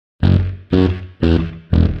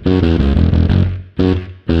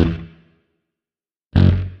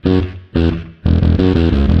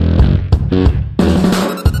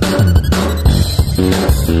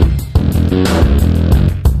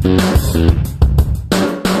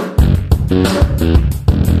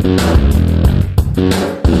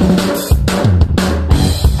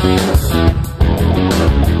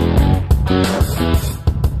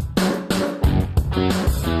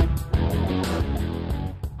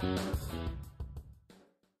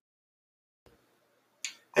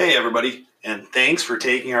Hey, everybody, and thanks for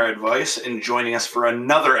taking our advice and joining us for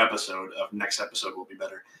another episode of Next Episode Will Be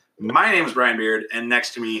Better. My name is Brian Beard, and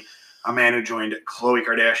next to me, a man who joined Khloe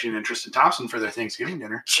Kardashian and Tristan Thompson for their Thanksgiving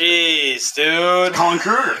dinner. Jeez, dude. Colin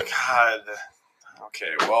Kruger. God. Okay,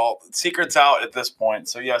 well, the secret's out at this point.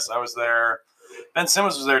 So, yes, I was there. Ben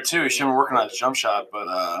Simmons was there, too. He should have been working on his jump shot, but,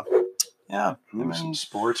 yeah. Ooh, some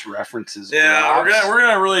sports references. Yeah, we're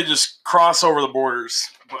gonna really just cross over the borders.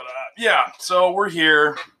 But, yeah, so we're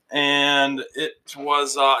here, and it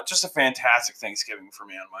was just a fantastic Thanksgiving for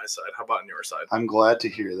me on my side. How about on your side? I'm glad to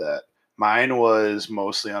hear that. Mine was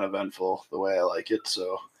mostly uneventful, the way I like it,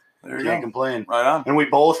 so can't complain. Right on. And we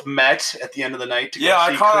both met at the end of the night to go see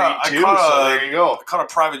I caught Creed 2, so there you go. I caught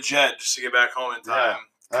a private jet just to get back home in time.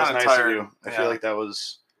 Yeah, that was nice of you. I feel like that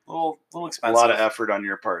was a little expensive. A lot of effort on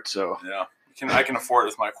your part, so. Yeah. I can afford it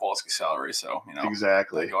with my Kowalski salary, so, you know.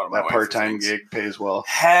 Exactly. That part-time gig pays well.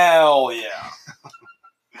 Hell yeah.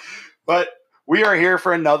 But we are here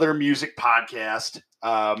for another music podcast,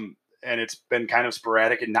 and it's been kind of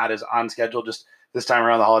sporadic and not as on schedule. Just this time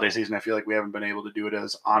around the holiday season, I feel like we haven't been able to do it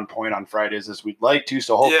as on point on Fridays as we'd like to.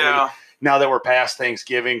 So hopefully, now that we're past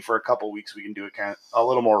Thanksgiving for a couple weeks, we can do it kind of a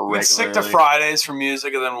little more regularly. We'll stick to Fridays for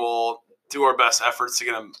music, and then we'll do our best efforts to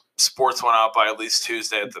get a sports one out by at least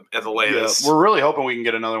Tuesday at the latest. Yeah, we're really hoping we can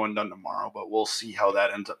get another one done tomorrow, but we'll see how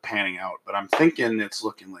that ends up panning out. But I'm thinking it's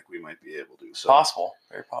looking like we might be able to. So possible.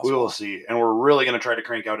 Very possible. We will see. And we're really going to try to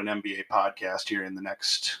crank out an NBA podcast here in the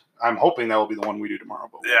next – I'm hoping that will be the one we do tomorrow.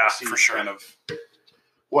 But we'll see for sure. Kind of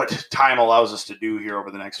what time allows us to do here over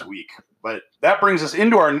the next week. But that brings us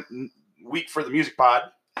into our week for the music pod.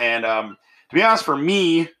 And to be honest, for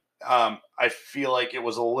me – I feel like it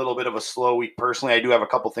was a little bit of a slow week personally. I do have a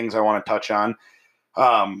couple things I want to touch on.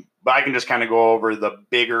 But I can just kind of go over the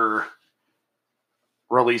bigger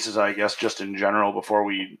releases, I guess, just in general before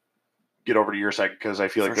we get over to your side, because I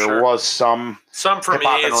feel like there was some for me.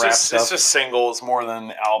 It's just singles more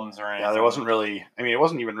than albums or anything. Yeah, there wasn't really. I mean, it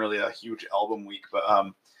wasn't even really a huge album week, but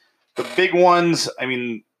the big ones. I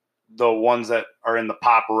mean, the ones that are in the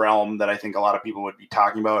pop realm that I think a lot of people would be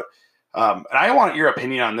talking about. And I want your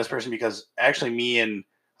opinion on this person because actually me and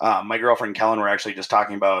my girlfriend Kellen were actually just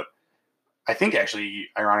talking about, I think actually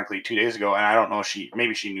ironically 2 days ago, and I don't know,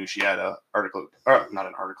 maybe she knew she had an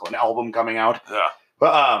album coming out. Yeah.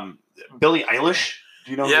 But Billie Eilish,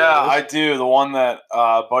 do you know? Yeah, I do. The one that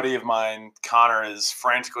a buddy of mine, Connor, has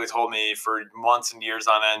frantically told me for months and years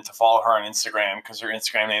on end to follow her on Instagram because her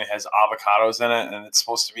Instagram name has avocados in it, and it's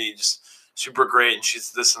supposed to be just super great, and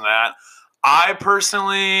she's this and that. I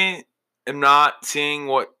personally am not seeing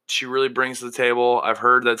what she really brings to the table. I've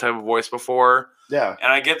heard that type of voice before. Yeah.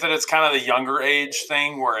 And I get that it's kind of the younger age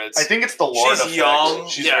thing where it's... I think it's the Lorde effect. She's young.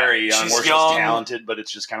 She's very young. She's talented, but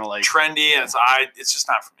it's just kind of like... trendy, and it's just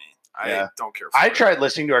not for me. I don't care for I tried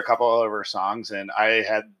listening to a couple of her songs, and I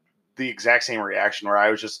had the exact same reaction where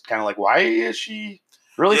I was just kind of like, why is she...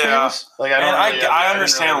 really famous? Like I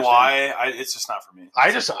understand why. It's just not for me.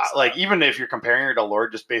 I just like, even if you're comparing her to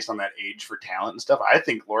Lorde just based on that age for talent and stuff, I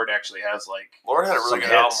think Lorde actually has Lorde had a really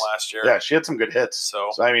good album last year. Yeah, she had some good hits.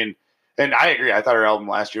 So I mean, and I agree. I thought her album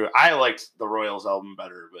last year. I liked the Royals album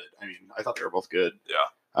better, but I mean, I thought they were both good.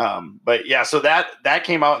 Yeah. But yeah, so that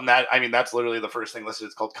came out, and that's literally the first thing listed.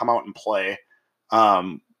 It's called "Come Out and Play,"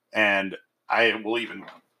 and I will even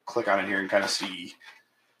click on it here and kind of see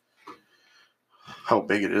how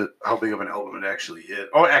big it is, how big of an album it actually is.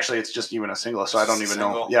 Oh, actually, it's just even a single, so I don't even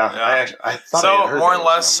know. Yeah. I thought I had heard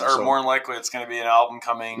more than likely, it's going to be an album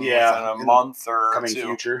coming within a month or coming two.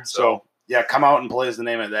 Future. So yeah, Come Out and Play is the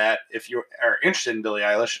name of that. If you are interested in Billie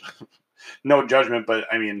Eilish, no judgment, but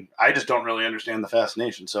I mean, I just don't really understand the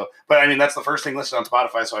fascination. So, but I mean, that's the first thing listed on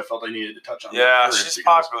Spotify, so I felt I needed to touch on. Yeah, she's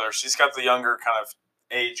popular. She's got the younger kind of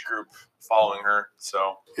age group following her.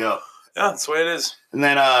 So yeah. Yeah, that's the way it is. And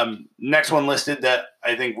then next one listed that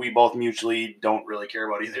I think we both mutually don't really care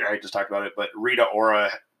about either. I just talked about it, but Rita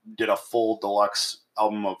Ora did a full deluxe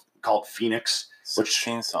album called Phoenix.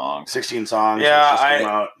 16 songs. 16 songs.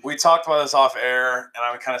 Yeah, we talked about this off air, and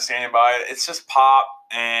I'm kind of standing by it. It's just pop,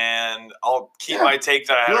 and I'll keep my take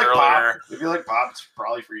that I had earlier. If you like pop, it's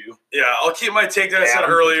probably for you. Yeah, I'll keep my take that I said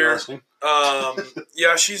earlier.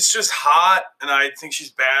 Yeah, she's just hot, and I think she's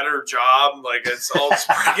bad at her job. Like, I'll just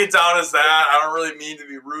break it down as that. I don't really mean to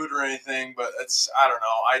be rude or anything, but I don't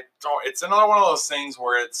know. It's another one of those things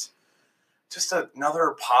where it's just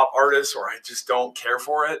another pop artist where I just don't care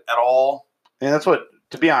for it at all. And that's what,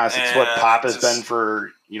 to be honest, it's what pop has been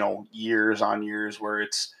for, years on years, where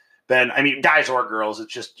it's then, I mean, guys or girls,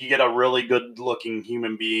 it's just you get a really good-looking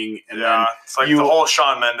human being, and then it's like the whole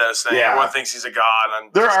Shawn Mendes thing. Yeah. Everyone thinks he's a god,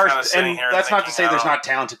 and there are, and that's not to say there's not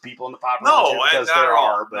talented people in the pop world, no, too, because not there at all.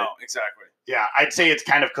 are, but no, exactly. yeah, I'd say it's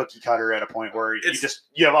kind of cookie cutter at a point where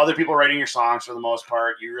you have other people writing your songs for the most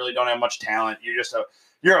part. You really don't have much talent.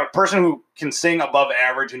 You're a person who can sing above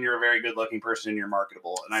average, and you're a very good-looking person, and you're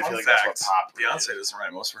marketable. And I feel like that's what pop Beyonce doesn't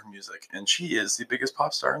write most of her music, and she is the biggest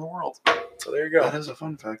pop star in the world. So there you go. That is a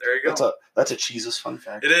fun fact. There you go. That's a Jesus fun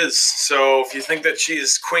fact. It is. So if you think that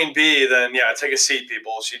she's Queen Bee, then yeah, take a seat,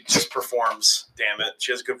 people. She just performs. Damn it,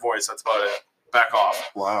 she has a good voice. That's about it. Back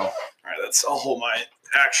off. Wow. All right, that's all my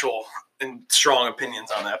actual and strong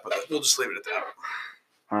opinions on that, but we'll just leave it at that.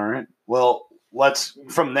 All right. Well, let's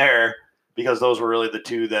from there. Because those were really the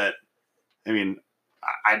two that, I mean,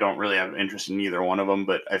 I don't really have interest in either one of them,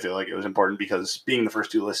 but I feel like it was important because being the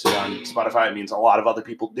first two listed on Spotify means a lot of other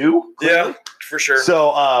people do. Clearly. Yeah, for sure.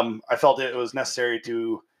 So I felt it was necessary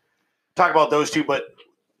to talk about those two, but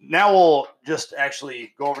now we'll just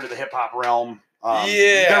actually go over to the hip hop realm.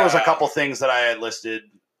 There was a couple things that I had listed,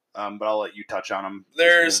 but I'll let you touch on them.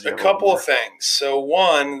 There's a couple of things. So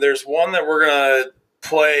there's one that we're going to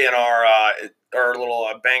play in our little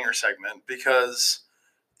banger segment because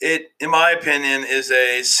it, in my opinion, is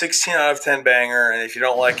a 16 out of 10 banger. And if you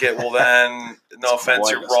don't like it, well then, no offense,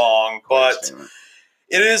 you're wrong. But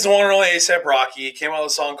it is the one and only A$AP Rocky. It came out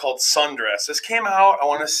with a song called Sundress. This came out, I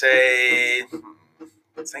want to say,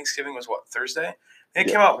 Thanksgiving was what, Thursday? It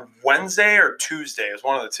came out Wednesday or Tuesday. It was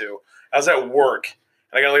one of the two. I was at work,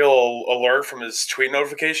 and I got like a little alert from his tweet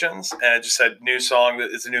notifications, and it just said, new song,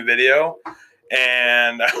 it's a new video.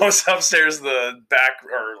 And I was upstairs in the back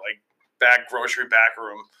grocery back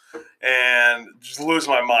room and just losing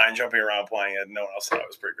my mind jumping around playing it. No one else thought it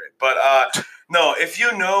was pretty great. But no, if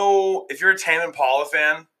you're a Tame Impala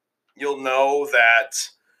fan, you'll know that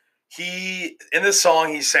in this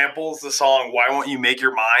song, he samples the song Why Won't You Make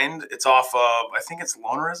Your Mind? It's off of, I think it's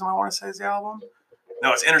Lonerism, I want to say is the album.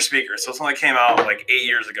 No, it's Inner Speaker. So it's one that came out like 8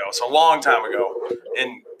 years ago. So a long time ago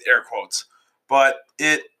in air quotes. But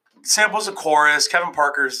it samples a chorus. Kevin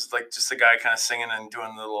Parker's like just the guy kind of singing and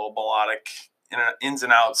doing the little melodic ins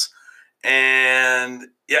and outs. And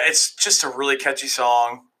yeah, it's just a really catchy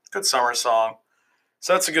song. Good summer song.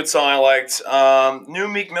 So that's a good song I liked. New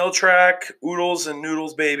Meek Mill track, Oodles and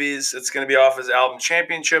Noodles Babies. It's going to be off his album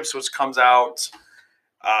Championships, which comes out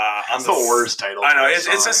on the worst title. I know. It's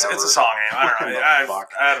a song name. I don't know.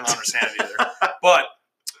 I don't understand it either. But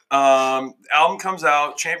album comes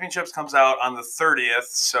out, Championships comes out on the 30th,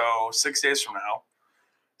 so 6 days from now.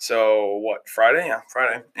 So what, Friday? Yeah,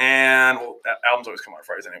 Friday. And albums always come out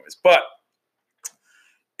Fridays anyways. But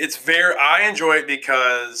I enjoy it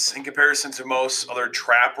because in comparison to most other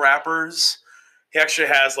trap rappers, he actually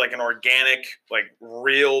has like an organic, like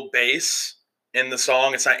real bass in the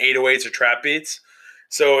song. It's not 808s or trap beats.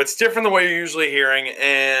 So it's different than what you're usually hearing.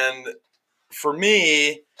 And for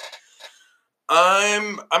me,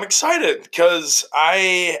 I'm excited because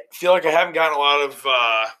I feel like I haven't gotten a lot of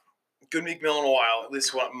good Meek Mill in a while, at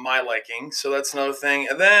least what my liking. So that's another thing.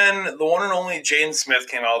 And then the one and only Jaden Smith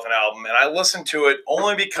came out with an album, and I listened to it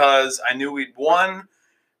only because I knew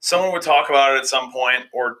someone would talk about it at some point,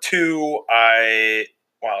 or two,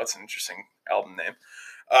 wow, that's an interesting album name.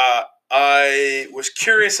 I was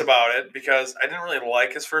curious about it because I didn't really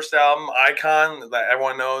like his first album, Icon, that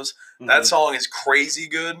everyone knows. Mm-hmm. That song is crazy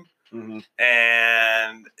good. Mm-hmm.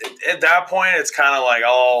 And at that point, it's kind of like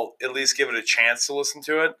I'll at least give it a chance to listen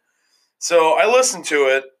to it. So I listened to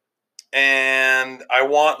it, and I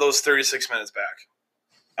want those 36 minutes back.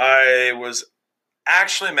 I was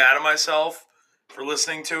actually mad at myself for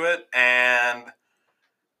listening to it, and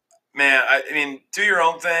man, I mean, do your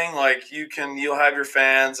own thing. Like you'll have your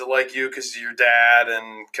fans that like you because you're your dad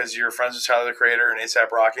and because you're friends with Tyler the Creator and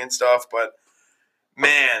A$AP Rocky and stuff, but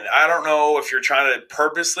man, I don't know if you're trying to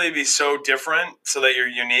purposely be so different so that you're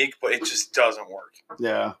unique, but it just doesn't work.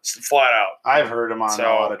 Yeah. Flat out. I've heard him on a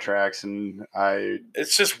lot of tracks, and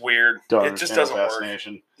it's just weird. It just doesn't work.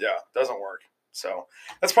 Yeah, doesn't work. So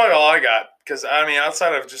that's probably all I got. Because, I mean,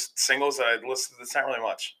 outside of just singles that I listed, it's not really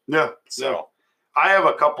much. Yeah. So yeah. I have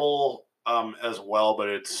a couple as well, but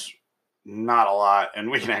it's not a lot. And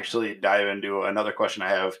we can actually dive into another question I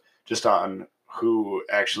have just on who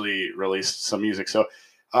actually released some music. So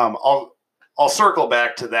I'll circle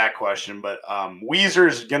back to that question, but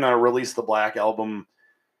Weezer's going to release the Black album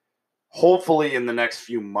hopefully in the next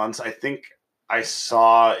few months. I think I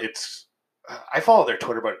saw I follow their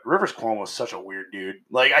Twitter, but Rivers Cuomo is such a weird dude.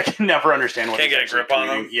 Like, I can never understand what he's actually tweeting. Can't get a grip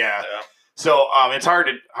on him. Yeah. So it's hard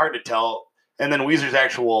to tell. And then Weezer's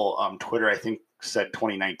actual Twitter, I think said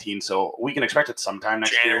 2019, so we can expect it sometime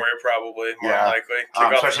next year. January, probably, more Yeah. likely.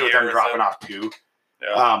 Especially with them dropping off 2.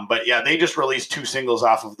 Yeah. But yeah, they just released 2 singles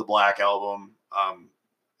off of the Black album.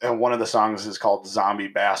 And one of the songs is called Zombie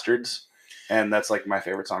Bastards. And that's like my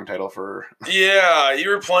favorite song title for. Yeah, you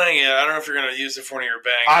were playing it. I don't know if you're going to use it for one of your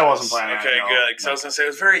bangers. I wasn't planning on it. Okay, good. Because I was going to say it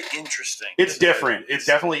was very interesting. It's different. It's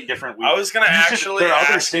definitely different. I was going to actually their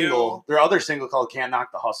other single called Can't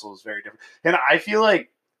Knock the Hustle is very different. And I feel like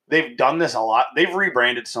they've done this a lot. They've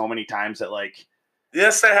rebranded so many times that like.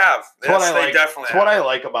 Yes, they have. Yes, they definitely have. That's what I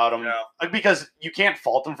like about them. Yeah. Because you can't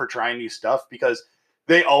fault them for trying new stuff because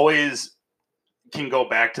they always can go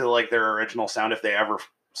back to like their original sound if they ever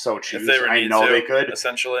so choose. I know they could.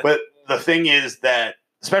 Essentially. But the thing is that,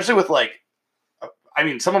 especially with like, I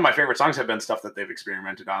mean, some of my favorite songs have been stuff that they've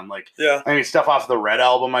experimented on. Like, yeah. I mean, stuff off the Red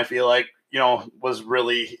album, I feel like, was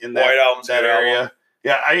really in that, White Album's that area. Album.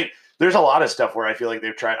 Yeah, I mean, there's a lot of stuff where I feel like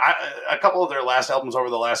they've tried. A couple of their last albums over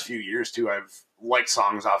the last few years, too, I've liked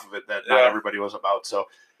songs off of it that not everybody was about. So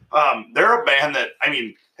they're a band that, I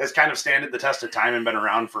mean, has kind of standed the test of time and been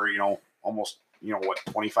around for, almost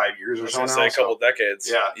 25 years or so now. A couple decades.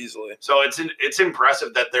 Yeah. Easily. So it's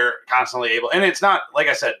impressive that they're constantly able, and it's not, like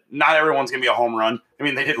I said, not everyone's going to be a home run. I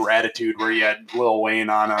mean, they did Ratitude where you had Lil Wayne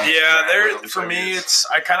on a. Yeah, for me,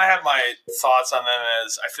 I kind of have my thoughts on them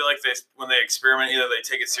as I feel like when they experiment, either they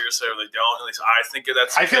take it seriously or they don't. At least I think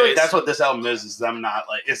that's the case. Feel like that's what this album is them not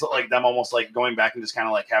like, it's like them almost like going back and just kind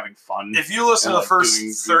of like having fun. If you listen to the first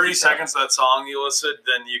 30 seconds of that song you listed,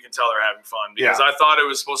 then you can tell they're having fun because I thought it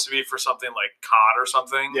was supposed to be for something like COD or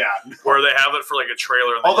something. Yeah. Where they have it for like a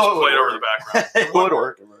trailer and they just play it over the background. It would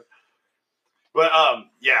work. But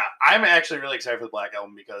yeah, I'm actually really excited for the Black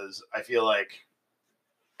Album because I feel like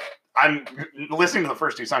I'm listening to the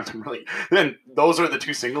first 2 songs. Then those are the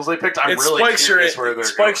 2 singles they picked. I'm really curious where they're going. It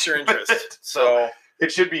spikes your interest. So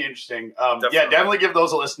it should be interesting. Yeah, definitely give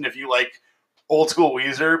those a listen if you like old school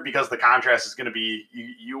Weezer because the contrast is going to be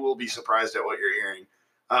you will be surprised at what you're hearing.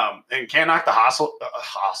 And Can't Knock the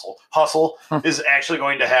Hustle is actually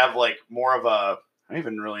going to have like more of a. I don't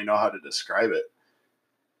even really know how to describe it.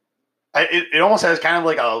 It almost has kind of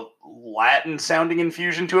like a Latin sounding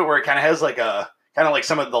infusion to it where it kind of has like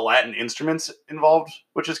some of the Latin instruments involved,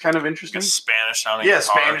 which is kind of interesting. Like Spanish sounding. Yeah,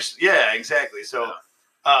 guitar. Spanish. Yeah, exactly. So,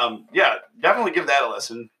 definitely give that a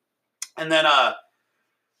listen. And then I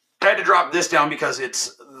had to drop this down because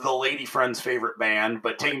it's the Lady Friends' favorite band,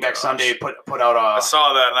 but Taking Back Sunday put out a. I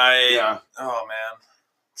saw that and oh man.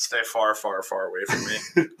 Stay far, far, far away from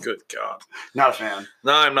me. Good God. Not a fan.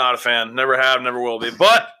 No, I'm not a fan. Never have, never will be.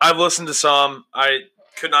 But I've listened to some. I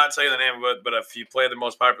could not tell you the name of it, but if you play the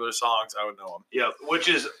most popular songs, I would know them. Yeah, which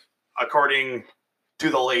is, according to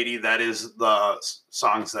the lady, that is the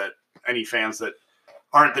songs that any fans that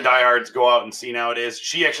aren't the diehards go out and see nowadays.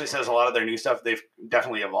 She actually says a lot of their new stuff, they've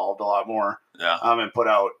definitely evolved a lot more. Yeah. And put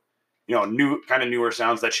out, newer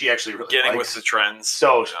sounds that she actually really Getting likes. with the trends.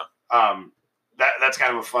 So, that's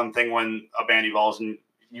kind of a fun thing when a band evolves and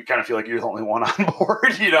you kind of feel like you're the only one on board,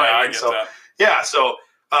 what I mean? I get that. Yeah, so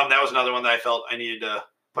that was another one that I felt I needed to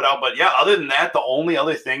put out. But yeah, other than that, the only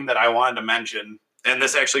other thing that I wanted to mention, and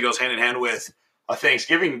this actually goes hand in hand with a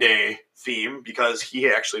Thanksgiving Day theme because he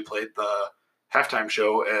actually played the halftime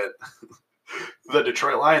show at the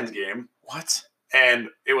Detroit Lions game. What? And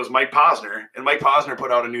it was Mike Posner, and Mike Posner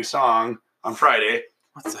put out a new song on Friday.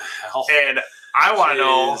 What the hell? And I want to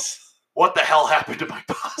know what the hell happened to Mike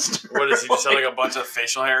Posner. What is he just have like a bunch of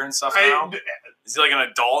facial hair and stuff now? Is he like an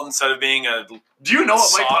adult instead of being a? Do you know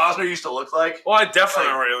what Mike Posner used to look like? Well, I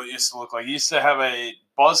definitely remember what he used to look like. He used to have a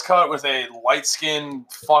buzz cut with a light skinned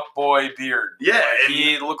fuckboy beard. Yeah,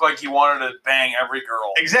 he looked like he wanted to bang every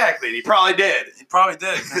girl. Exactly, and he probably did. He probably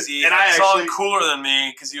did because he saw cooler than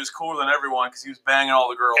me because he was cooler than everyone because he was banging all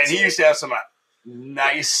the girls. And he used to have some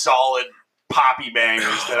nice, solid poppy bangers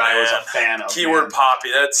that I was a fan of. Keyword poppy.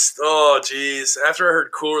 That's geez. After I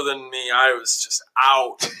heard Cooler Than Me, I was just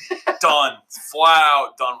out, done, flat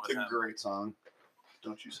out done with him. It's a great song.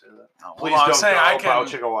 Don't you say that? No, please don't say I can. Bow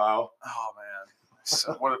Chicka Wow. Oh man,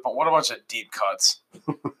 so, what a bunch of deep cuts.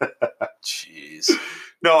 Jeez.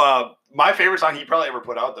 No, my favorite song he probably ever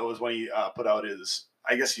put out though was when he put out his.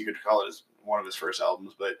 I guess you could call it one of his first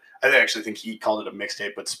albums, but I actually think he called it a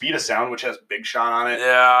mixtape. But Speed of Sound, which has Big Sean on it.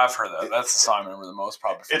 Yeah, I've heard that. That's the song I remember the most,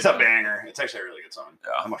 probably. It's a banger. It's actually a really good song.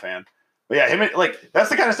 Yeah, I'm a fan. But yeah, that's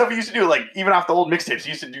the kind of stuff he used to do. Like even off the old mixtapes, he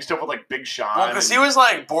used to do stuff with like Big Sean. Well, because he was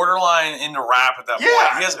like borderline into rap at that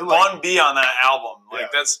point. He has Bun B on that album.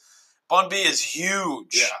 Bun B is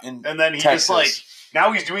huge. Yeah, and then he Texas. Just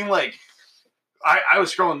now he's doing I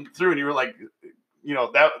was scrolling through and you were like.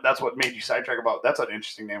 That's what made you sidetrack about. That's an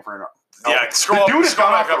interesting name for an Yeah, the dude has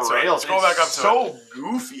gone off up the to it. rails. Scroll back up to it. So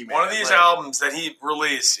goofy, man. One of these Like, albums that he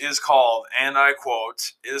released is called, and I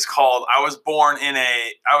quote, is called "I was born in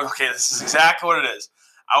a." Okay, this is exactly what it is.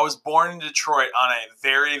 I was born in Detroit on a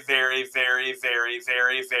very, very, very, very,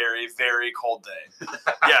 very, very, very cold day.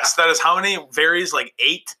 Yes, that is how many varies? Like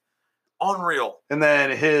 8. Unreal. And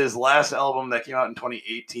then his last album that came out in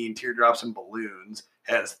 2018, Teardrops and Balloons,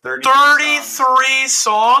 has 33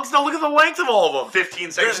 songs. Now look at the length of all of them.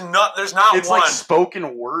 15 seconds. There's not It's one. like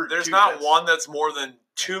spoken word. There's too. not one that's more than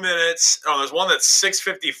 2 minutes. Oh, there's one that's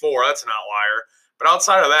 6:54. That's an outlier. But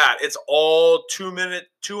outside of that, it's all 2 minute,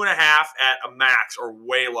 2.5 at a max or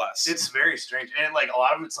way less. It's very strange. And like a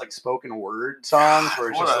lot of it's like spoken word songs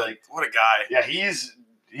where it's just like, what a guy. yeah, he's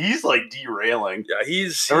like derailing. Yeah,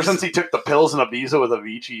 he's Ever since he took the pills in Ibiza with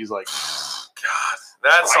Avicii, he's like, God,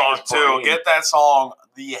 that Right, song his too. brain. Get that song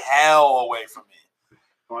the hell away from me.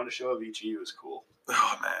 I wanted to show Avicii was cool.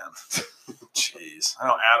 Oh man, jeez. I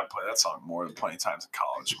know Adam played that song more than 20 times in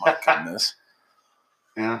college. My goodness.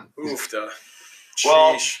 Yeah. Oofda.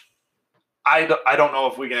 Well, Sheesh. I don't know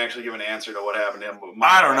if we can actually give an answer to what happened to him. But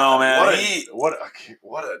I don't know, man. What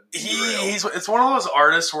a derail. It's one of those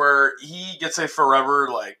artists where he gets a forever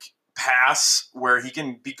like pass where he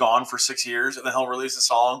can be gone for 6 years and then he'll release a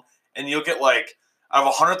song and you'll get like out of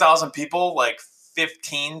 100,000 people, like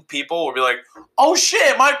 15 people will be like, "Oh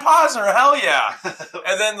shit, Mike Posner, hell yeah!"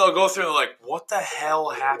 And then they'll go through and they're like, "What the hell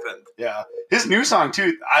happened?" Yeah, his new song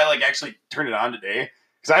too. I like actually turned it on today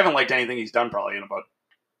because I haven't liked anything he's done probably in about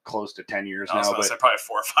close to 10 years I was now. gonna But say probably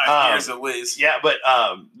 4 or 5 years at least. yeah, but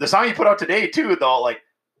the song he put out today too, though, like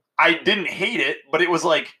I didn't hate it, but it was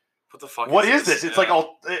like, What the fuck? what is this? It's like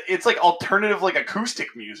it's like alternative like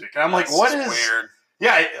acoustic music, and I'm like, what is weird?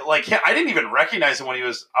 Yeah, like I didn't even recognize him when he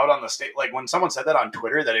was out on the stage. Like when someone said that on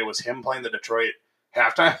Twitter that it was him playing the Detroit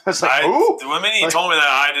halftime, I was like, who? The minute you told me that,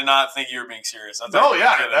 I did not think you were being serious. I thought No, you were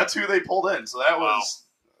yeah, kidding. that's who they pulled in. So that Wow.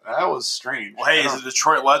 was strange. Well, hey, he's a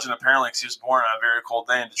Detroit legend apparently because he was born on a very cold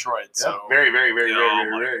day in Detroit. Yeah, So very, very, very, Yeah, very, oh very,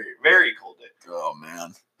 my- very, very cold day. oh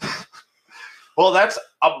man, Well, that's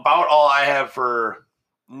about all I have for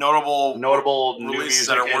notable new releases music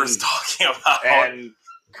that are worth talking about. and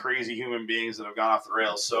crazy human beings that have gone off the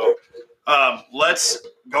rails. So let's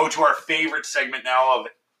go to our favorite segment now of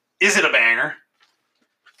Is It a Banger?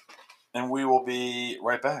 And we will be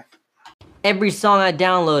right back. Every song I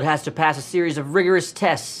download has to pass a series of rigorous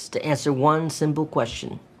tests to answer one simple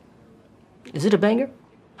question. Is it a banger?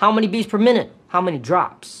 How many beats per minute? How many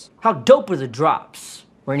drops? How dope are the drops?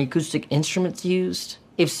 Were any acoustic instruments used?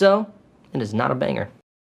 If so, it is not a banger.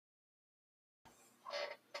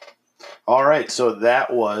 All right, so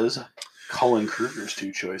that was Cullen Kruger's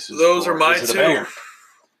two choices. Those for are my Is It a two. Banger?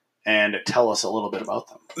 And tell us a little bit about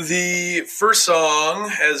them. The first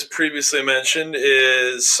song, as previously mentioned,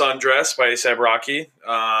 is Sundress by A$AP Rocky.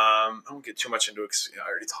 I won't get too much into it because I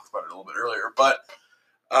already talked about it a little bit earlier. But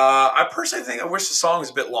I personally think I wish the song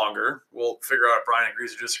was a bit longer. We'll figure out if Brian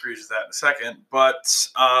agrees or disagrees with that in a second. But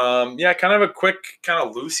yeah, kind of a quick, kind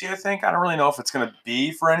of loosey, I think. I don't really know if it's going to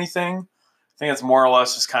be for anything. I think it's more or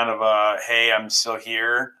less just kind of a, hey, I'm still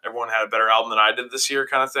here. Everyone had a better album than I did this year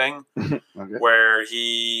kind of thing. Okay. Where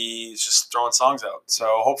he's just throwing songs out.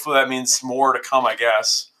 So hopefully that means more to come, I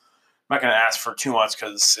guess. I'm not going to ask for too much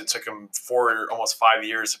because it took him almost 5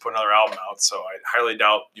 years to put another album out. So I highly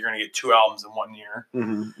doubt you're going to get 2 albums in 1 year.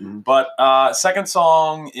 Mm-hmm. But second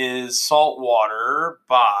song is Saltwater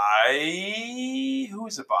by... Who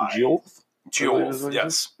is it by? Geolf,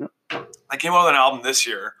 yes. I came out with an album this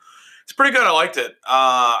year. It's pretty good. I liked it.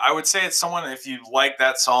 I would say it's someone, if you like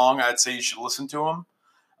that song, I'd say you should listen to him.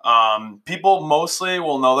 People mostly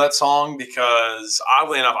will know that song because,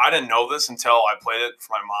 oddly enough, I didn't know this until I played it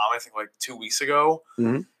for my mom, I think like 2 weeks ago.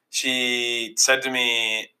 Mm-hmm. She said to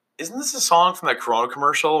me, isn't this a song from that Corona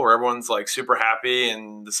commercial where everyone's like super happy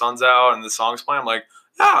and the sun's out and the song's playing? I'm like,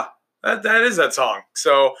 yeah, that is that song.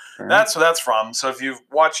 So that's what that's from. So if you've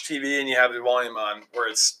watched TV and you have the volume on, where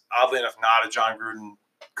it's oddly enough not a John Gruden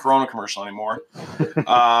Corona commercial anymore.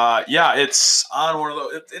 Yeah, it's on one of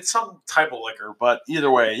those. It's some type of liquor, but either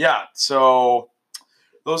way, yeah. So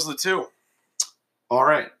those are the two. All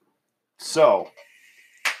right. So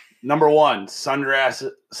number 1, Sundress's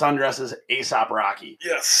A$AP Rocky.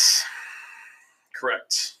 Yes,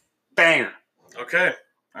 correct. Banger. Okay,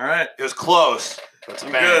 all right. It was close. But it's a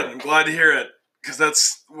I'm banger. good. I'm glad to hear it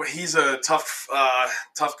because he's a tough.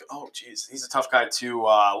 Oh, geez, he's a tough guy to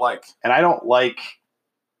like. And I don't like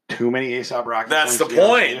too many A$AP Rocky. That's the songs, to be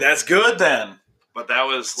honest with point. you. That's good then. But that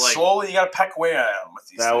was like Slowly, you got to peck away at him with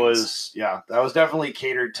these that things. was that was definitely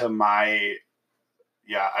catered to my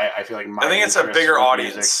yeah, I feel like I think it's a interest bigger with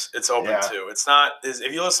audience. music- It's open Yeah. to. It's not.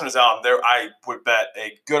 If you listen to his album, I would bet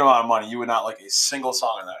a good amount of money you would not like a single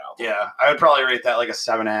song on that album. Yeah, I would probably rate that like a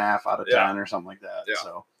 7.5 out of 10 or something like that. Yeah.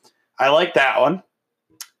 So I like that one.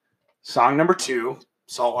 Song number 2,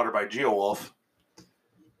 Saltwater by Geowolf.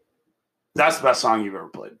 That's the best song you've ever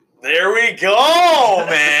played. There we go,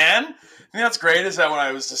 man. I think that's great is that when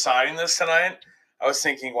I was deciding this tonight, I was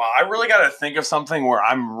thinking, wow, I really got to think of something where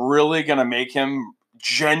I'm really going to make him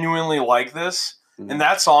genuinely like this. Mhm. And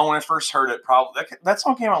that song, when I first heard it, probably that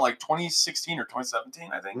song came out like 2016 or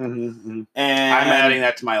 2017, I think. Mm-hmm. And I'm adding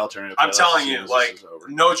that to my alternative. I'm playlist telling as soon you, as like, this is over.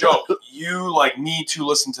 no joke, you like need to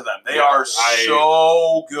listen to them. They Yeah, are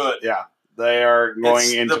so good. Yeah, they are going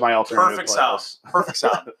It's into the my alternative perfect playlist. sound. Perfect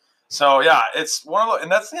sound. So yeah, it's one of the,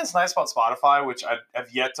 and that's the thing that's nice about Spotify, which I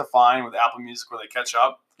have yet to find with Apple Music where they catch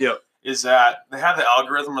up. Yep. Is that they have the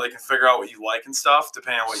algorithm where they can figure out what you like and stuff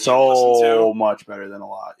depending on what you So listen to. much better than a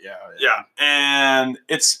lot. Yeah. Yeah, and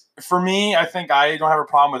it's for me. I think I don't have a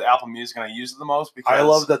problem with Apple Music, and I use it the most because I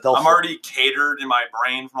love that I'm already catered in my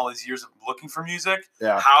brain from all these years of looking for music,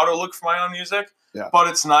 Yeah. how to look for my own music. Yeah. But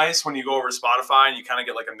it's nice when you go over to Spotify and you kind of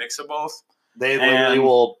get like a mix of both. They literally And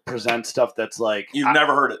will present stuff that's like You've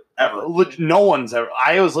never heard it ever. No one's ever.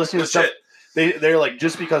 I was listening to stuff. Legit. They're like,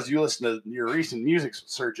 just because you listen to your recent music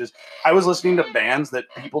searches, I was listening to bands that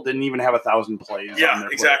people didn't even have 1,000 plays. Yeah, on their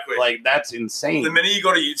exactly. Like that's insane. The minute you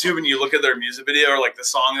go to YouTube and you look at their music video or like the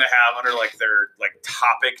song they have under like their like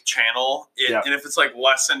topic channel, and if it's like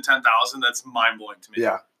less than 10,000, that's mind blowing to me.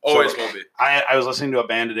 Yeah, Always will be. I was listening to a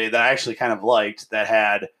band today that I actually kind of liked that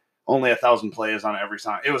had only 1,000 plays on every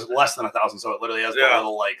song. It was less than 1,000, so it literally has the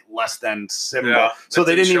little like less than symbol. Yeah, so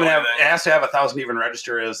they didn't even have. anything. It has to have 1,000 to even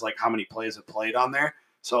register as like how many plays it played on there.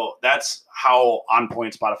 So that's how on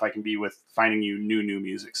point Spotify can be with finding you new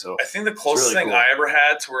music. So I think the closest really thing cool. I ever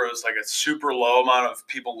had to where it was like a super low amount of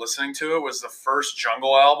people listening to it was the first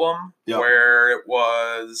Jungle album, Yeah. where it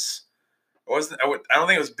was. It wasn't. I don't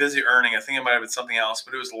think it was Busy Earning. I think it might have been something else,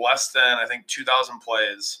 but it was less than 2,000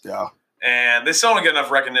 plays. yeah, And they still don't get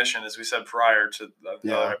enough recognition, as we said prior to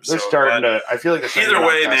the other episode. they're starting but to. I feel like they're starting either to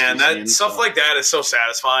way, get on man, festive that scenes, stuff so. like that is so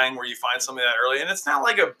satisfying where you find something that early, and it's not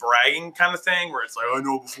like a bragging kind of thing where it's like, I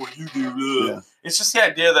know before you do. Yeah. It's just the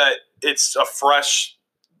idea that it's a fresh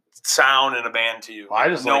sound in a band to you. Well, I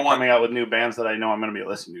just like coming out with new bands that I know I'm going to be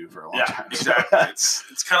listening to for a long time. exactly.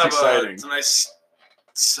 It's kind It's of exciting. it's a nice.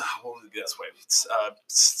 What was the best way?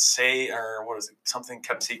 Say or what is it? Something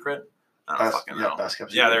kept secret. I don't fucking know. Best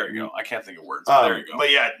kept Yeah, secret. there you go. I can't think of words. But there you go.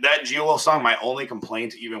 But yeah, that Geowolf song, my only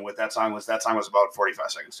complaint even with that song was about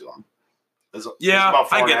 45 seconds too long. Yeah,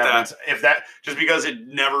 about I get 4.5 that. minutes. If that, just because it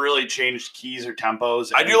never really changed keys or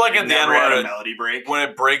tempos. I do like at the end never had when a it- melody break. when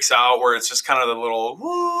it breaks out where it's just kind of the little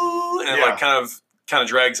woo and it Yeah. like kind of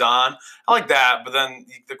drags on. I like that, but then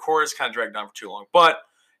the chorus kind of dragged on for too long. But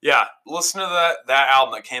yeah, listen to that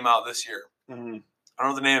album that came out this year. Mhm. I don't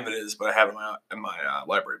know what the name of it is, but I have it in my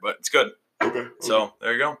library. But it's good. Okay. So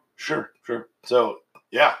there you go. Sure. So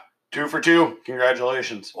yeah, 2 for 2.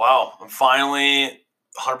 Congratulations. Wow, I'm finally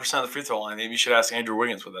 100% of the free throw line. Maybe you should ask Andrew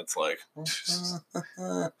Wiggins what that's like.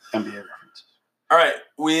 NBA references. All right,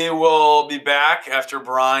 we will be back after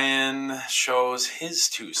Brian shows his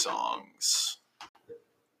 2 songs.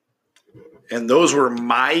 And those were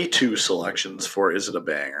my 2 selections for Is It a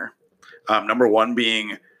Banger? Number 1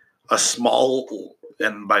 being a small,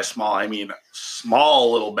 and by small I mean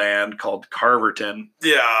small little band called Carverton,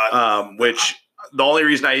 Yeah, which the only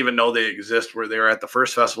reason I even know they exist were they were at the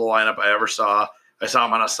first festival lineup I ever saw. I saw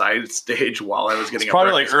them on a side stage while I was getting it's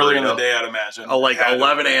probably like breakfast early in the burrito. day, I'd imagine. Like Had to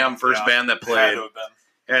 11 have a.m. been. first Yeah. band that Had played. to have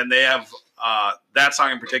been. And they have that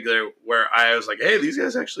song in particular where I was like, hey, these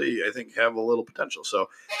guys actually, I think, have a little potential. So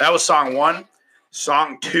that was song 1.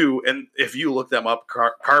 Song 2, and if you look them up,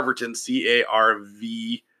 Carverton,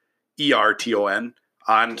 Carverton,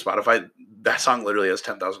 on Spotify, that song literally has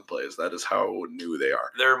 10,000 plays. That is how new they are.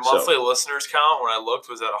 Their monthly listeners count, when I looked,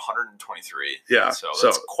 was at 123. Yeah, So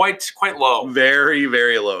that's quite low. Very,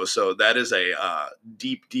 very low. So that is a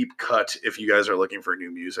deep cut if you guys are looking for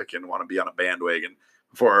new music and want to be on a bandwagon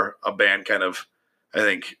before a band kind of, I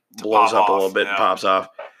think, blows pop up a little off, bit yeah. and pops off.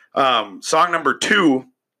 Song number 2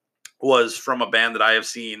 was from a band that I have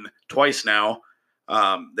seen twice now.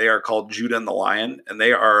 They are called Judah and the Lion, and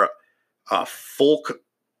they are a folk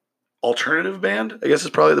alternative band, I guess is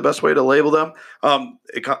probably the best way to label them.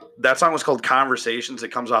 That song was called Conversations. It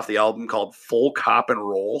comes off the album called Folk Hop and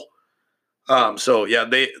Roll. So yeah,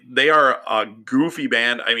 they are a goofy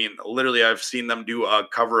band. I mean, literally, I've seen them do a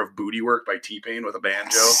cover of Booty Work by T-Pain with a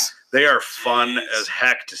banjo. They are fun Jeez. as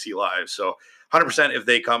heck to see live. So 100% if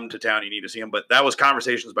they come to town, you need to see them. But that was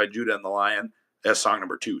Conversations by Judah and the Lion. as song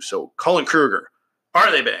number 2. So Cullen Kruger,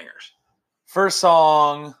 are they bangers? First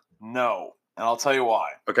song, no. And I'll tell you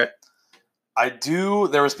why. Okay.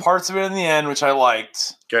 There was parts of it in the end which I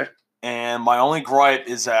liked. Okay. And my only gripe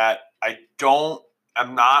is that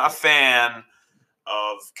I'm not a fan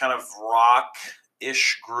of kind of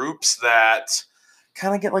rock-ish groups that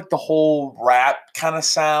kind of get like the whole rap kind of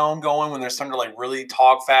sound going when they're starting to like really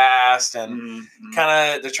talk fast and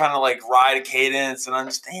kind of they're trying to like ride a cadence, and I'm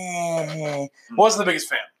just wasn't the biggest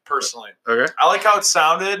fan personally. Okay. I like how it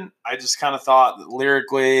sounded. I just kind of thought that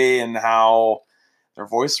lyrically and how their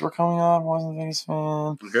voices were coming on, wasn't the biggest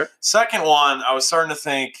fan. Okay. Second one, I was starting to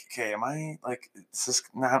think, okay, am I like, is this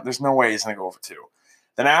not, there's no way he's going to go over 2.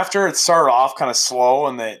 Then after it started off kind of slow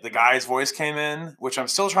and the guy's voice came in, which I'm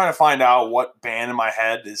still trying to find out what band in my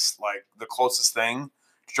head is like the closest thing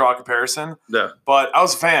to draw a comparison. Yeah. But I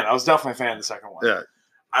was a fan. I was definitely a fan of the second one. Yeah.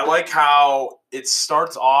 I like how it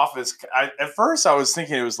starts off as at first I was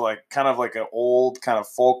thinking it was like kind of like an old kind of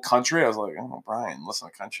folk country. I was like, oh, Brian, listen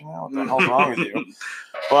to country now? What the hell's wrong with you?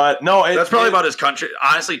 But no, that's probably about as country.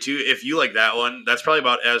 Honestly, too, if you like that one, that's probably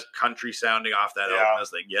about as country sounding off that album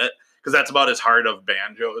as they get. Because that's about as hard of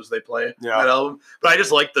banjo as they play on that album. But I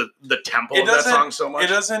just like the tempo of that song so much. It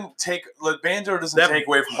doesn't take the banjo doesn't take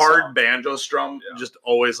away from hard the song. Banjo strum. Just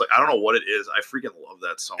always like I don't know what it is. I freaking love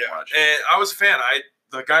that so much. And I was a fan.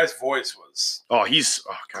 The guy's voice was he's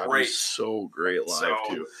great. He's so great live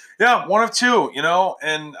too. Yeah, 1 of 2,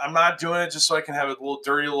 and I'm not doing it just so I can have a little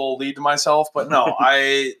dirty little lead to myself. But no,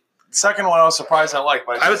 second one I was surprised I liked.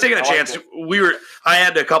 But I was taking a chance. I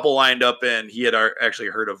had a couple lined up, and he had actually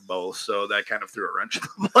heard of both, so that kind of threw a wrench in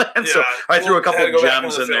the plan. So I threw a couple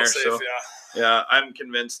gems in there. So yeah, I'm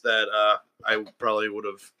convinced that I probably would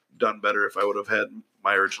have done better if I would have had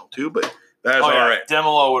my original 2, but that's all right.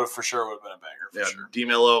 Demolo would have been a banger. For sure.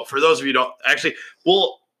 Demolo. For those of you who don't actually,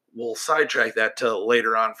 we'll sidetrack that to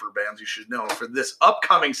later on for bands you should know for this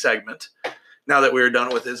upcoming segment. Now that we're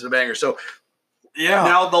done with Is It a Banger, so. Yeah.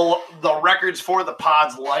 Now the records for the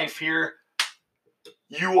pod's life here.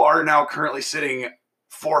 You are now currently sitting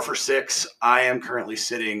 4 for 6. I am currently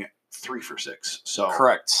sitting 3 for 6. So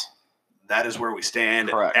correct. That is where we stand.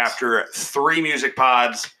 Correct. After 3 music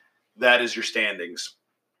pods. That is your standings.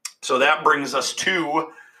 So that brings us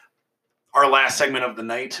to our last segment of the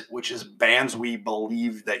night, which is bands we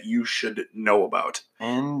believe that you should know about.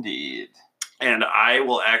 Indeed. And I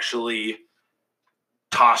will actually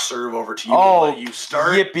toss serve over to you and let you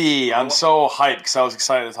start. Yippee. I'm so hyped because I was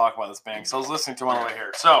excited to talk about this band because I was listening to one on the way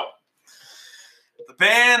here. So, the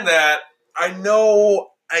band that I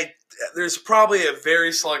know, there's probably a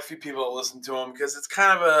very select few people that listen to them because it's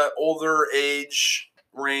kind of an older age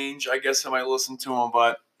range, I guess I might listen to them,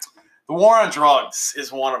 but The War on Drugs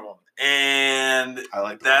is one of them. And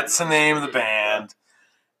that's the name of the band.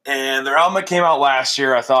 And their album that came out last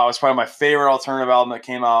year, I thought was probably my favorite alternative album that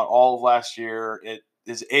came out all of last year. It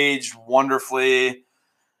is aged wonderfully.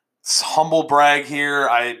 It's humble brag here.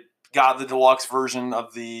 I got the deluxe version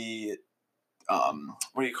of the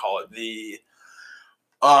what do you call it? The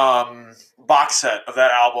box set of that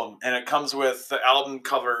album, and it comes with the album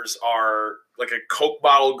covers are like a Coke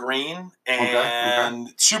bottle green and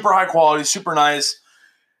super high quality, super nice.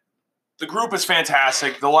 The group is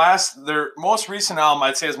fantastic. Their most recent album,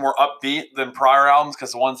 I'd say, is more upbeat than prior albums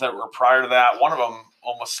because the ones that were prior to that, one of them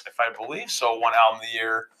almost, if I believe so, won album of the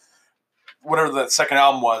year, whatever that second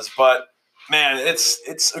album was. But man,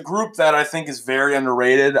 it's a group that I think is very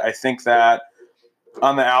underrated. I think that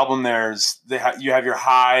on the album, you have your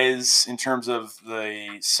highs in terms of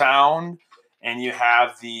the sound, and you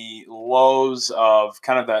have the lows of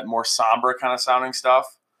kind of that more somber kind of sounding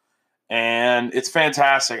stuff. And it's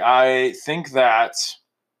fantastic. I think that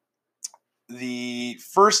the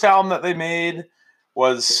first album that they made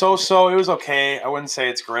was so-so. It was okay. I wouldn't say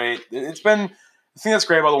it's great. The thing that's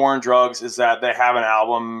great about the War on Drugs is that they have an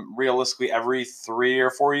album realistically every 3 or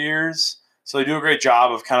 4 years. So they do a great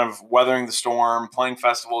job of kind of weathering the storm, playing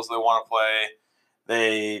festivals they want to play.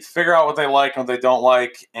 They figure out what they like and what they don't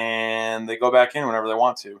like, and they go back in whenever they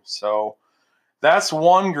want to. So that's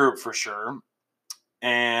one group for sure.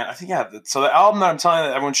 And I think, so the album that I'm telling you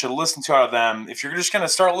that everyone should listen to out of them, if you're just going to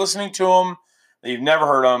start listening to them, that you've never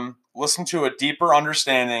heard them, listen to A Deeper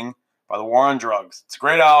Understanding by The War on Drugs. It's a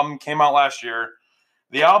great album, came out last year.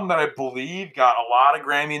 The album that I believe got a lot of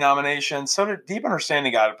Grammy nominations. So did Deep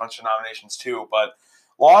Understanding got a bunch of nominations too, but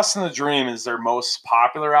Lost in the Dream is their most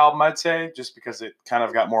popular album, I'd say, just because it kind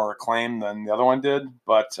of got more acclaim than the other one did.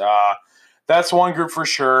 But that's one group for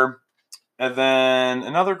sure. And then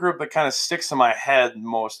another group that kind of sticks in my head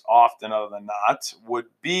most often, other than not, would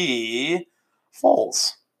be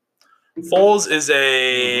Foals. Foals is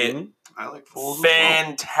a I like Foals.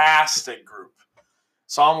 Fantastic group.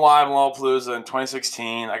 Saw them live in Lollapalooza in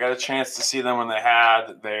 2016. I got a chance to see them when they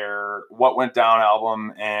had their What Went Down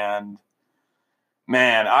album, and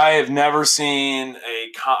man, I've never seen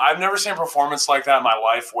a performance like that in my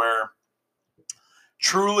life where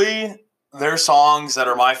truly their songs that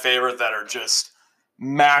are my favorite that are just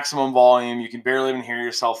maximum volume. You can barely even hear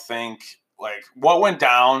yourself think. Like What Went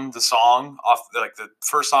Down, the song off like the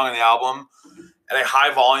first song on the album, at a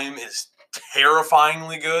high volume is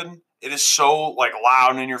terrifyingly good. It is so like loud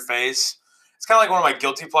and in your face. It's kind of like one of my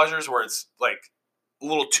guilty pleasures where it's like a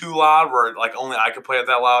little too loud, where like only I could play it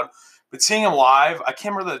that loud. But seeing him live, I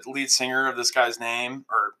can't remember the lead singer of this guy's name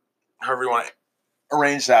or however you want to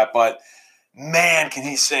arrange that, but man, can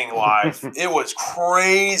he sing live. It was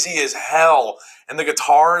crazy as hell. And the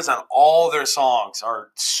guitars on all of their songs are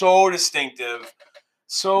so distinctive,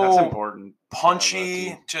 so That's important.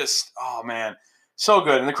 punchy, just, oh man, so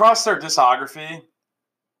good. And across their discography,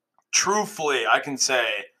 truthfully, I can say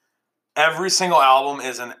every single album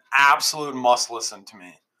is an absolute must listen to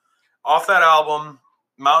me. Off that album,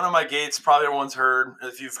 Mountain of My Gates, probably everyone's heard.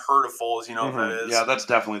 If you've heard of Foals, you know what that is. Yeah, that's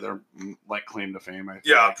definitely their like claim to fame. I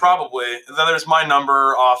feel Yeah, like. probably. And then there's My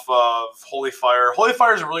Number off of Holy Fire. Holy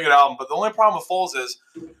Fire is a really good album, but the only problem with Foals is,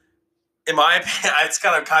 in my opinion, it's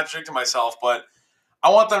kind of contradicting myself, but I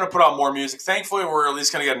want them to put out more music. Thankfully, we're at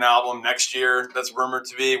least going to get an album next year that's rumored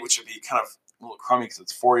to be, which would be kind of a little crummy because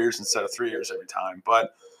it's 4 years instead of 3 years every time.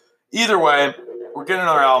 But either way, we're getting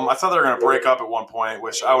another album. I thought they were going to break up at one point,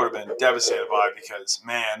 which I would have been devastated by because,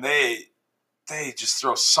 man, they just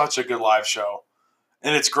throw such a good live show.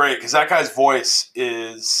 And it's great because that guy's voice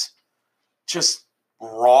is just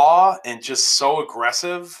raw and just so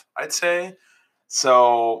aggressive, I'd say.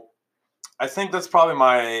 So I think that's probably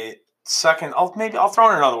my second. I'll throw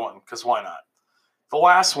in another one because why not? The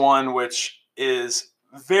last one, which is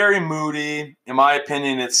very moody. In my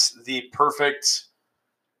opinion, it's the perfect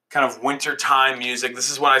kind of wintertime music.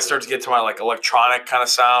 This is when I start to get to my like electronic kind of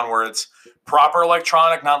sound where it's proper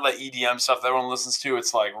electronic, not the EDM stuff that everyone listens to.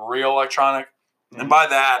 It's like real electronic. And by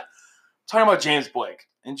that, I'm talking about James Blake.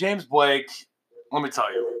 And James Blake, let me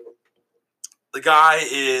tell you, the guy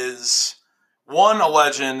is, one, a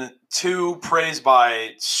legend, two, praised by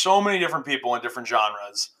so many different people in different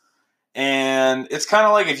genres. And it's kind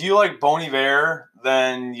of like if you like Bon Iver,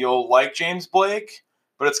 then you'll like James Blake,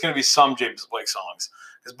 but it's going to be some James Blake songs.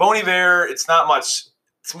 Because Bon Iver, it's not much,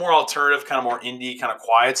 it's more alternative, kind of more indie, kind of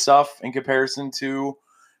quiet stuff in comparison to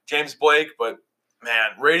James Blake. But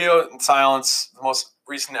man, Radio and Silence, the most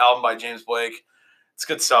recent album by James Blake, it's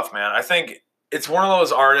good stuff, man. I think it's one of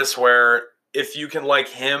those artists where if you can like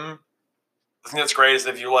him, the thing that's great is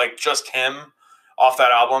if you like just him off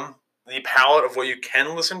that album, the palette of what you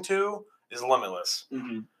can listen to is limitless.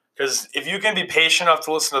 Because if you can be patient enough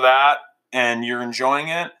to listen to that and you're enjoying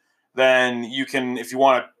it, then you can, if you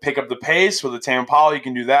want to pick up the pace with the Tame Impala, you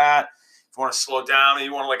can do that. If you want to slow down, maybe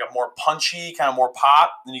you want like a more punchy, kind of more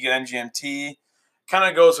pop, then you get MGMT. Kind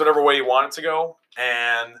of goes whatever way you want it to go.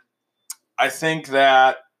 And I think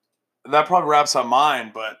that probably wraps up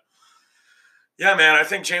mine. But yeah, man, I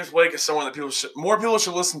think James Blake is someone that more people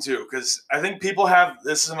should listen to, because I think people have,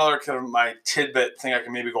 this is another kind of my tidbit thing I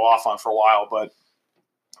can maybe go off on for a while, but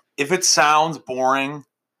if it sounds boring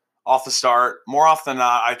off the start, more often than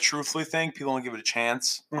not, I truthfully think people don't give it a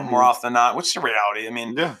chance. More often than not, which is a reality. I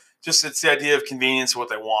mean, just it's the idea of convenience of what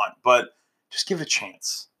they want, but just give it a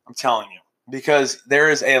chance. I'm telling you, because there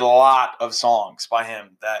is a lot of songs by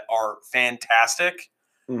him that are fantastic.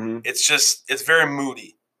 It's just, it's very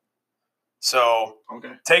moody. So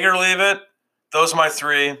take it or leave it. Those are my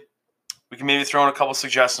three. We can maybe throw in a couple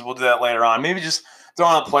suggestions. We'll do that later on. Maybe just throw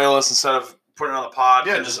on a playlist instead of putting it on the pod.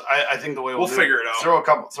 Yeah, just I think the way we'll figure it out. Throw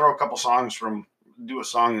a couple songs do a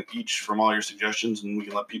song each from all your suggestions, and we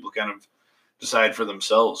can let people kind of decide for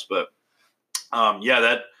themselves. But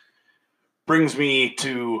that brings me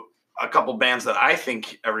to a couple bands that I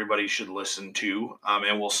think everybody should listen to.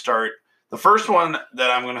 And we'll start. The first one that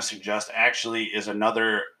I'm going to suggest actually is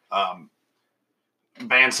another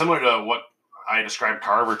band similar to what I described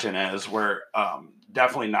Carverton as, where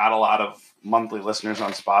definitely not a lot of monthly listeners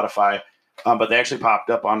on Spotify, but they actually popped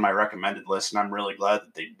up on my recommended list, and I'm really glad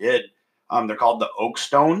that they did. They're called the Oak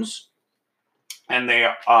Stones, and they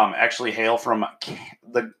actually hail from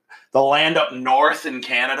the land up north in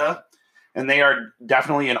Canada, and they are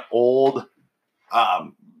definitely an old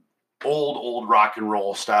rock and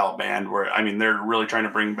roll style band where, I mean, they're really trying to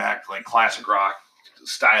bring back like classic rock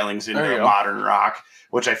stylings into modern rock,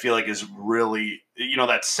 which I feel like is really,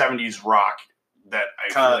 that 70s rock that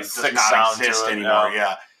I feel like does not exist anymore.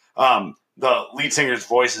 The lead singer's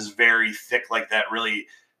voice is very thick, like that really,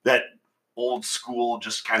 that old school,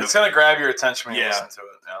 just kind It's of. gonna grab your attention when you Yeah. listen to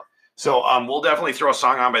it. Yeah. So we'll definitely throw a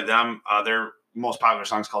song on by them. Their most popular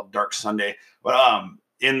song is called Dark Sunday. But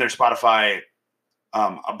in their Spotify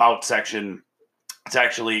about section, it's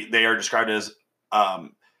actually, they are described as,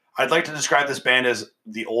 I'd like to describe this band as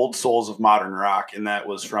the old souls of modern rock. And that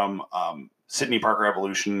was from Sydney Parker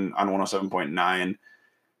Evolution on 107.9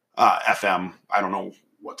 FM. I don't know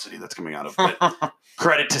what city that's coming out of, but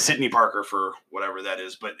credit to Sydney Parker for whatever that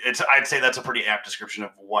is. But I'd say that's a pretty apt description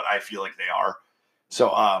of what I feel like they are.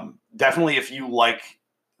 So definitely, if you like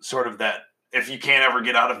sort of that, if you can't ever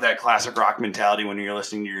get out of that classic rock mentality when you're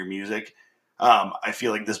listening to your music, I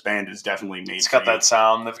feel like this band is definitely made. It's got that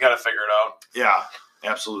sound. They've got to figure it out. Yeah,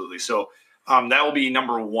 absolutely. So that will be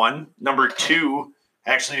number one. Number two,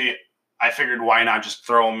 actually, I figured why not just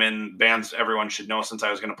throw them in bands everyone should know, since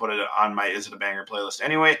I was going to put it on my Is It a Banger playlist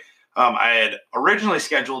anyway. I had originally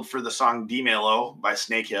scheduled for the song D-Melo by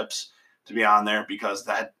Snake Hips to be on there, because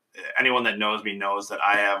that anyone that knows me knows that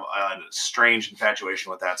I have a strange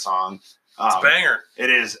infatuation with that song. It's a banger. It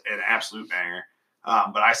is an absolute banger.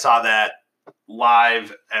 But I saw that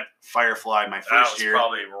live at Firefly my first year.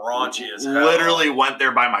 Probably raunchy as hell. Literally went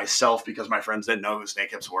there by myself because my friends didn't know who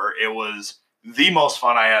Snake Hips were. It was the most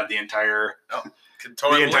fun I had the entire trip.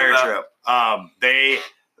 They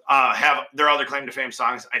have their other claim to fame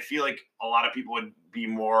songs. I feel like a lot of people would be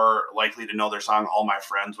more likely to know their song "All My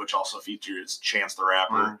Friends," which also features Chance the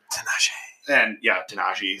Rapper,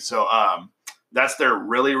 Tinashe. So that's their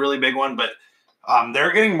really, really big one. But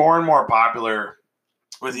they're getting more and more popular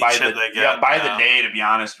with each hit they get. By the day, to be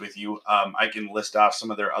honest with you. I can list off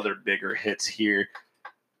some of their other bigger hits here.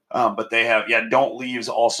 But they have, Don't Leave's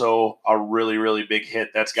also a really, really big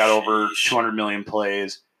hit. That's got over 200 million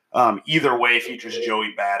plays. Either Way features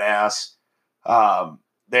Joey Badass.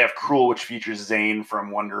 They have Cruel, which features Zayn from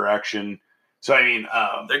One Direction. So, I mean,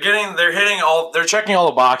 they're checking all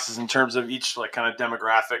the boxes in terms of each like kind of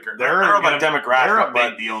demographic. Or they're a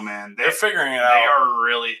big deal, man. They're figuring it out. They are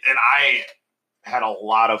really, and I had a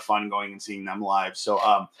lot of fun going and seeing them live.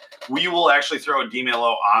 So, we will actually throw a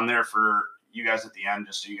D-Melo on there for you guys at the end,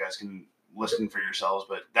 just so you guys can listen for yourselves.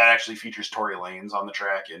 But that actually features Tory Lanez on the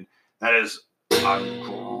track, and that is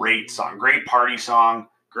a great song, great party song,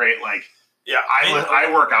 great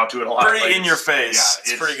I work out to it a lot. Pretty in your face.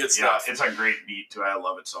 Yeah, it's pretty good stuff. It's a great beat too. I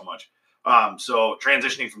love it so much. So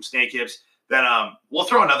transitioning from Snake Hips, then we'll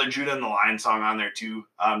throw another Judah and the Lion song on there too,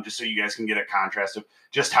 just so you guys can get a contrast of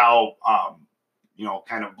just how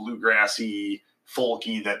kind of bluegrassy,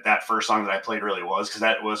 folky that first song that I played really was, because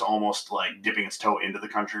that was almost like dipping its toe into the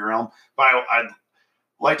country realm. But I'd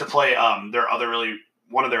like to play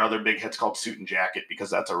one of their other big hits called Suit and Jacket, because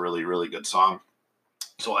that's a really, really good song.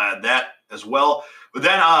 So I'll add that as well. But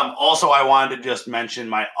then also I wanted to just mention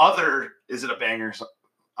my other Is It a Banger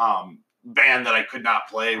band that I could not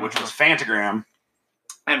play, which was Phantogram.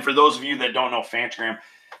 And for those of you that don't know Phantogram,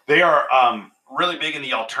 they are really big in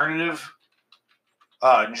the alternative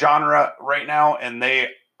genre right now, and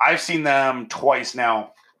I've seen them twice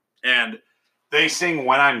now, and they sing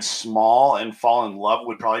When I'm Small and Fall in Love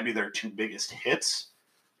would probably be their two biggest hits.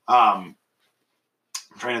 I'm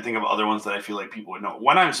trying to think of other ones that I feel like people would know.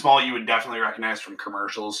 When I'm Small you would definitely recognize from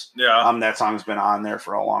commercials. That song's been on there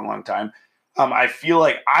for a long, long time. I feel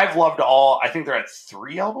like I've loved I think they're at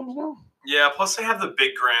 3 albums now. Yeah, plus they have the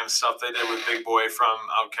Big Graham stuff they did with Big Boy from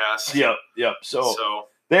Outkast. Yep. So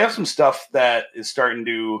they have some stuff that is starting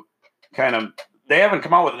to they haven't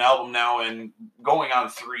come out with an album now in going on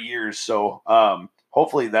 3 years. So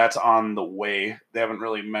hopefully that's on the way. They haven't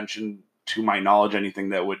really mentioned, to my knowledge, anything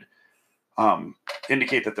that would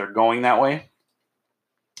indicate that they're going that way.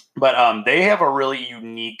 But they have a really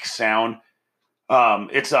unique sound.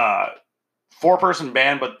 It's a 4-person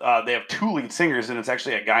band, but they have 2 lead singers, and it's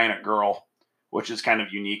actually a guy and a girl, which is kind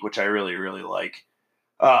of unique, which I really, really like.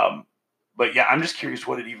 But yeah, I'm just curious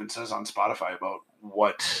what it even says on Spotify about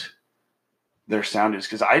what their sound is,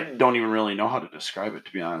 because I don't even really know how to describe it,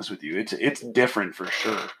 to be honest with you. It's different for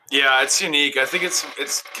sure. Yeah, it's unique. I think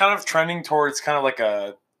it's kind of trending towards kind of like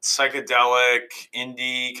a psychedelic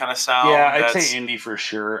indie kind of sound. Yeah, I'd say indie for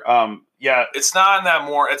sure. Yeah, it's not in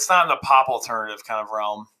the pop alternative kind of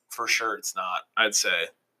realm for sure. It's not, I'd say.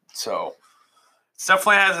 So it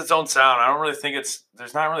definitely has its own sound. I don't really think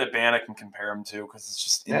there's not really a band I can compare them to, because it's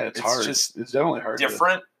just it's hard. It's definitely hard.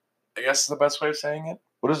 Different, I guess is the best way of saying it.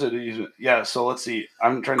 What is it? Yeah, so let's see.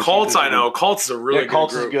 I'm trying to. Cults, I know. Cults is a really good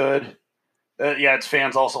Cults group. Is good. Its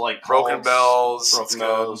fans also like Broken Bells. Broken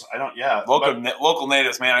Bells. I don't. Yeah. Local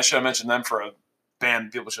Natives, man. I should have mentioned them for a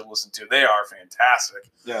band people should listen to. They are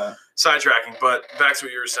fantastic. Yeah. Sidetracking, but back to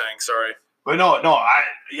what you were saying. Sorry. But no.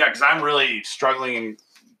 Because I'm really struggling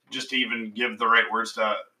just to even give the right words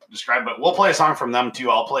to describe. But we'll play a song from them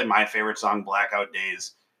too. I'll play my favorite song, "Blackout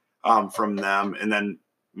Days," from them, and then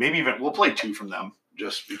maybe even we'll play 2 from them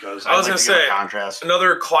just because I was going to say contrast.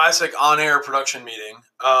 Another classic on-air production meeting.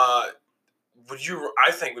 I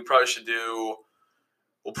think we probably should do.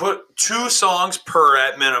 We'll put 2 songs per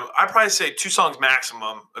at minimum. I'd probably say 2 songs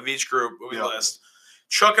maximum of each group we list.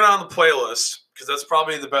 Chuck it on the playlist because that's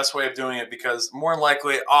probably the best way of doing it because more than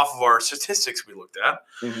likely off of our statistics we looked at,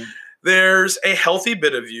 there's a healthy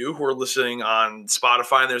bit of you who are listening on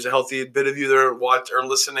Spotify and there's a healthy bit of you that are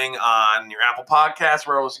listening on your Apple Podcasts,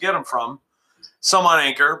 where else to get them from. Some on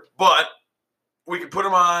Anchor, but we could put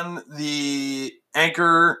them on the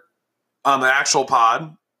Anchor on the actual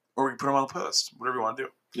pod, or we can put them on the playlist, whatever you want to do.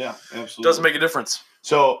 Yeah, absolutely. Doesn't make a difference.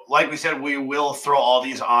 So, like we said, we will throw all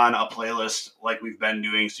these on a playlist like we've been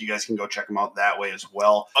doing, so you guys can go check them out that way as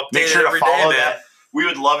well. Make sure to follow that. We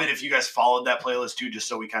would love it if you guys followed that playlist too, just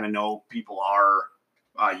so we kind of know people are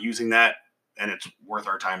using that, and it's worth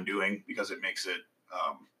our time doing because it makes it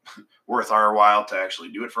worth our while to actually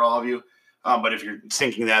do it for all of you. But if you're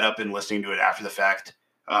syncing that up and listening to it after the fact,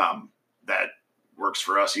 that works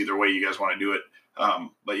for us either way you guys want to do it.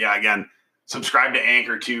 But yeah, again, subscribe to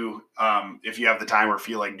Anchor too if you have the time or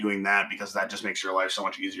feel like doing that, because that just makes your life so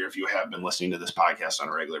much easier if you have been listening to this podcast on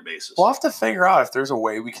a regular basis. We'll have to figure out if there's a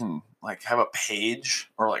way we can like have a page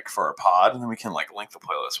or like for our pod, and then we can like link the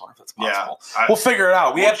playlist. Wonder if that's possible. Yeah, we'll figure it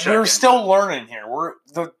out. We're still learning here.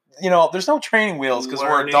 There's no training wheels because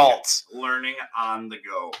we're adults. Learning on the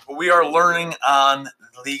go. We are learning on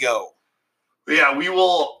the go. But yeah, we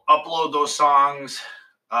will upload those songs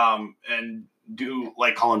and do,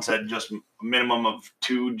 like Colin said, just a minimum of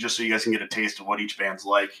 2, just so you guys can get a taste of what each band's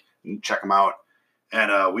like and check them out.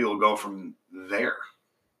 And we will go from there.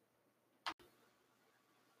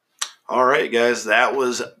 All right, guys, that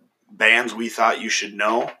was bands we thought you should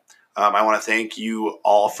know. I want to thank you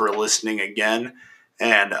all for listening again.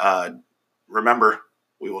 And remember,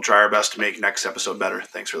 we will try our best to make next episode better.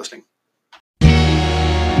 Thanks for listening.